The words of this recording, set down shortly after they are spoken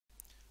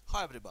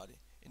Hi everybody,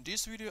 in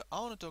this video I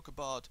want to talk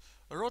about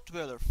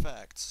Rottweiler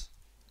facts.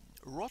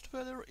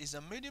 Rottweiler is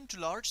a medium to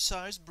large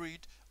size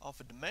breed of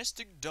a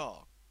domestic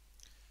dog.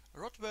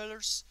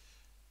 Rottweilers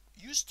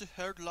used to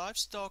herd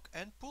livestock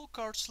and pull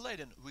carts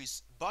laden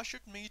with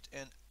butchered meat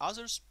and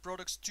other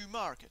products to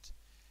market,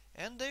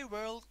 and they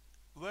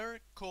were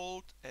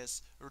called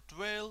as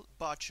Rottweil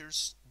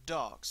butchers'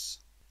 dogs.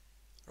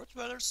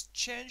 Rottweilers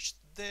changed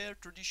their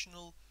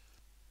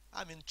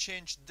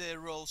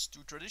roles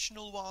to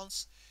traditional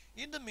ones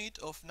in the mid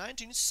of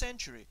 19th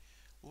century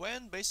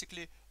when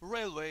basically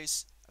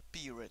railways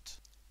appeared.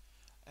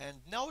 And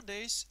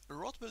nowadays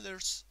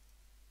Rottweilers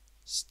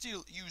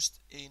still used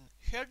in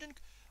herding,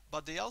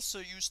 but they also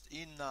used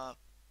in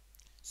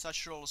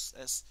such roles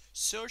as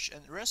search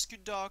and rescue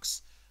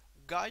dogs,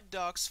 guide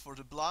dogs for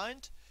the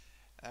blind,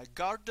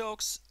 guard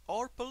dogs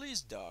or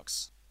police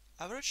dogs.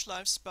 Average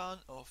lifespan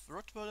of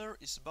Rottweiler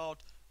is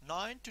about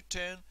 9 to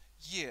 10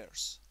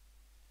 years,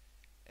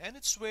 and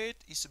its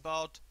weight is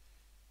about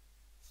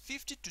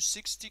 50 to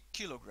 60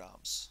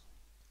 kilograms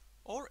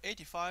or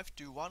 85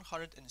 to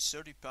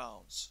 130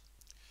 pounds.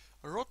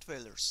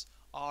 Rottweilers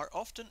are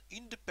often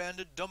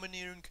independent,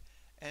 domineering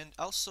and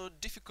also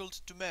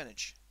difficult to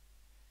manage,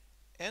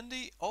 and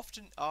they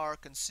often are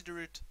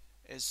considered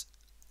as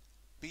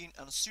being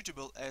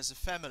unsuitable as a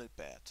family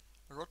pet.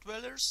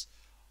 Rottweilers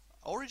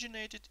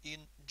originated in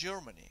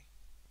Germany.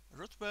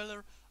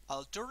 Rottweiler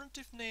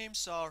alternative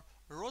names are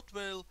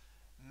Rottweil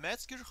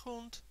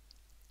Metzgerhund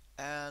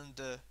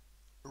and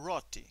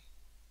Rottie.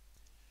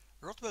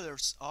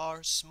 Rottweilers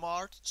are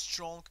smart,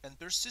 strong and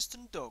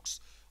persistent dogs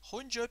who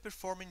enjoy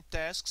performing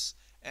tasks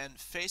and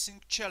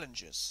facing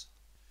challenges.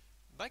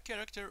 By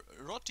character,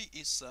 Rottie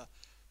is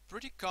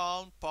pretty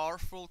calm,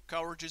 powerful,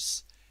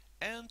 courageous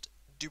and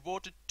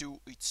devoted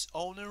to its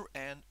owner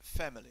and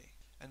family.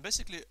 And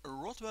basically a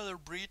Rottweiler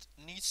breed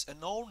needs an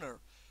owner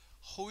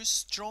who is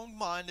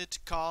strong-minded,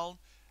 calm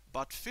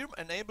but firm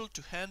and able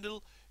to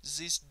handle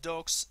this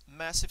dog's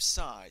massive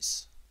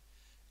size.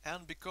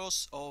 And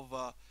because of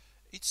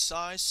its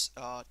size,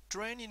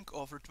 training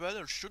of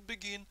Rottweiler should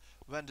begin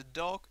when the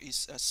dog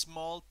is a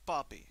small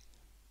puppy.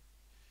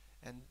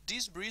 And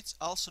this breed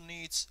also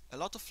needs a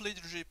lot of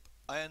leadership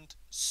and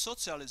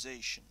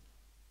socialization.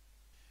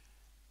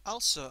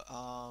 Also,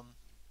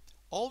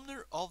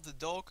 owner of the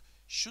dog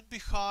should be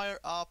higher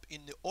up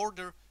in the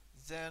order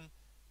than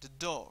the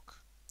dog.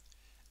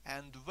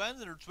 And when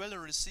the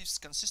Rottweiler receives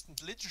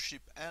consistent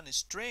leadership and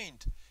is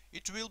trained,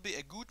 it will be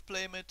a good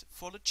playmate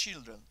for the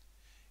children.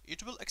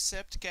 It will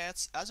accept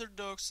cats, other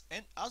dogs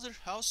and other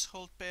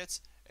household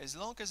pets as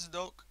long as the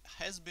dog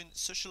has been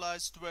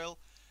socialized well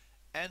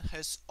and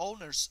has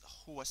owners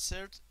who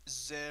assert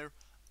their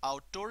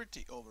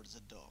authority over the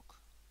dog.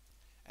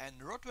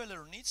 And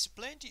Rottweiler needs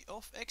plenty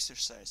of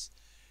exercise.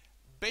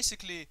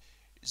 Basically,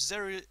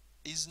 there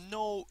is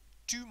no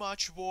too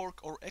much work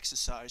or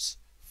exercise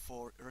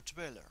for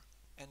Rottweiler.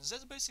 And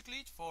that's basically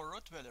it for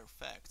Rottweiler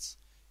facts.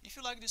 If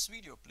you like this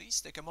video,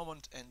 please take a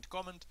moment and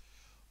comment,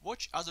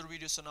 watch other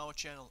videos on our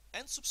channel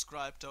and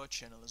subscribe to our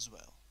channel as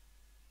well.